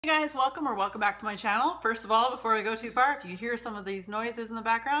Hey guys, welcome back to my channel. First of all, before I go too far, if you hear some of these noises in the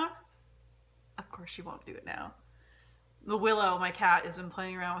background, of course you won't do it now. The Willow, my cat, has been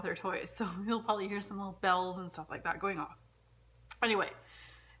playing around with her toys, so you'll probably hear some little bells and stuff like that going off. Anyway,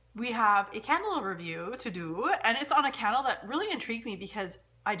 we have a candle review to do, and it's on a candle that really intrigued me because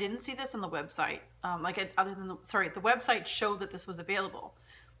I didn't see this on the website. The website showed that this was available,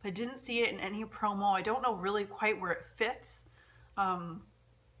 but I didn't see it in any promo. I don't know really quite where it fits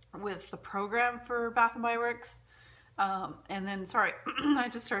with the program for Bath & Body Works. And then, sorry, I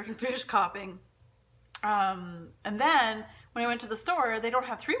just started to finish coughing. And then when I went to the store, they don't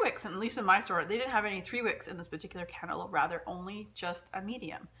have 3 wicks, and at least in my store, they didn't have any 3 wicks in this particular candle, rather only just a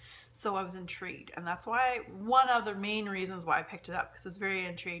medium. So I was intrigued, and that's why, one of the main reasons why I picked it up, because I was very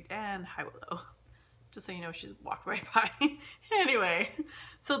intrigued. And hi Willow, just so you know, she's walked right by. Anyway,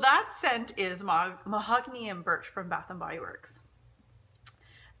 so that scent is Mahogany and Birch from Bath & Body Works.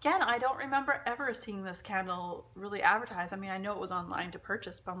 Again, I don't remember ever seeing this candle really advertised. I mean, I know it was online to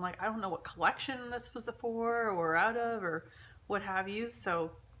purchase, but I'm like, I don't know what collection this was for or out of or what have you.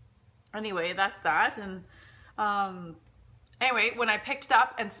 So anyway, that's that. And anyway, when I picked it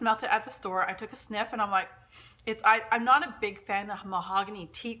up and smelt it at the store, I took a sniff and I'm like, I'm not a big fan of mahogany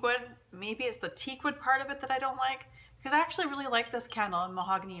teakwood. Maybe it's the teakwood part of it that I don't like, because I actually really like this candle in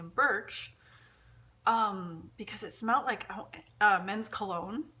Mahogany and Birch. Because it smelled like men's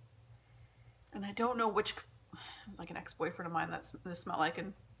cologne, and I don't know which, like an ex-boyfriend of mine that's this smelled like,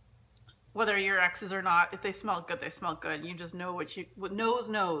 and whether your exes or not, if they smell good, they smell good. You just know what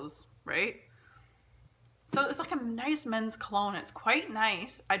knows, right? So it's like a nice men's cologne. It's quite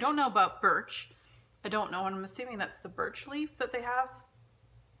nice. I don't know about Birch. I don't know, and I'm assuming that's the birch leaf that they have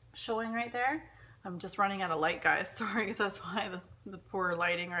showing right there. I'm just running out of light, guys. Sorry, because that's why the poor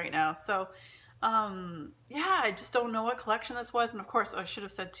lighting right now. So yeah, I just don't know what collection this was. And of course, I should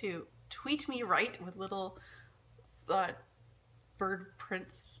have said too, tweet me right with little bird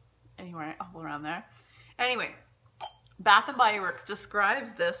prints anywhere all around there. Anyway, Bath & Body Works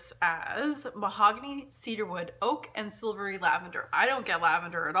describes this as mahogany, cedarwood, oak, and silvery lavender. I don't get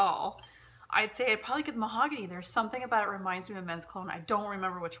lavender at all. I'd say I'd probably get mahogany. There's something about it reminds me of men's cologne. I don't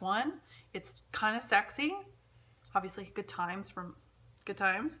remember which one. It's kind of sexy. Obviously, Good Times from Good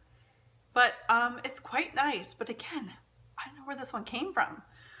Times. But it's quite nice. But again, I don't know where this one came from.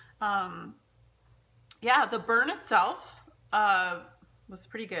 Yeah, the burn itself was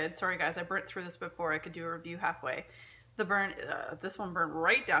pretty good. Sorry guys, I burnt through this before I could do a review halfway. The burn, this one burned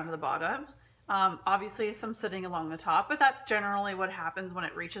right down to the bottom. Obviously some sitting along the top, but that's generally what happens when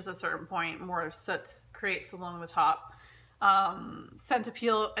it reaches a certain point. More soot creates along the top. Scent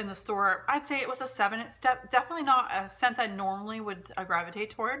appeal in the store, I'd say it was a 7. It's definitely not a scent that I normally would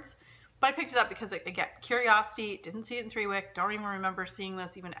gravitate towards. But I picked it up because, again, curiosity, didn't see it in 3 wick, don't even remember seeing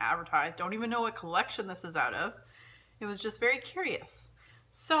this even advertised, don't even know what collection this is out of. It was just very curious.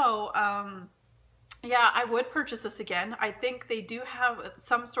 So, yeah, I would purchase this again. I think they do have,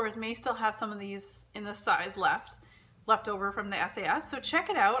 some stores may still have some of these in this size left over from the SAS. So check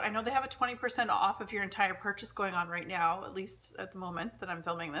it out. I know they have a 20% off of your entire purchase going on right now, at least at the moment that I'm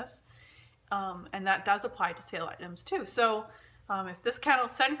filming this. And that does apply to sale items too. So, if this candle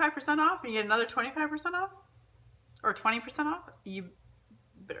is 75% off and you get another 25% off or 20% off, you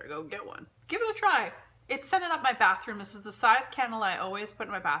better go get one. Give it a try. It set it up my bathroom. This is the size candle I always put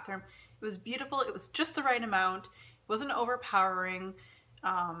in my bathroom. It was beautiful. It was just the right amount. It wasn't overpowering.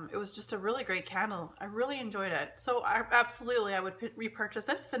 It was just a really great candle. I really enjoyed it. So absolutely, I would repurchase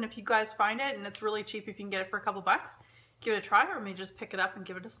this. And if you guys find it and it's really cheap, if you can get it for a couple bucks, give it a try, or maybe just pick it up and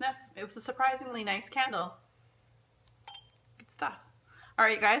give it a sniff. It was a surprisingly nice candle. Stuff. All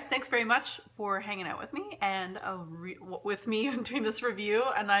right, guys, thanks very much for hanging out with me and with me and doing this review.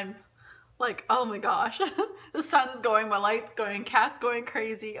 And I'm like, oh my gosh, the sun's going, my light's going, cat's going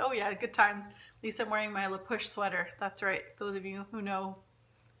crazy. Oh yeah, good times. At least I'm wearing my La Push sweater. That's right. Those of you who know,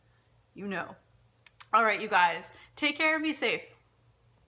 you know. All right, you guys, take care and be safe.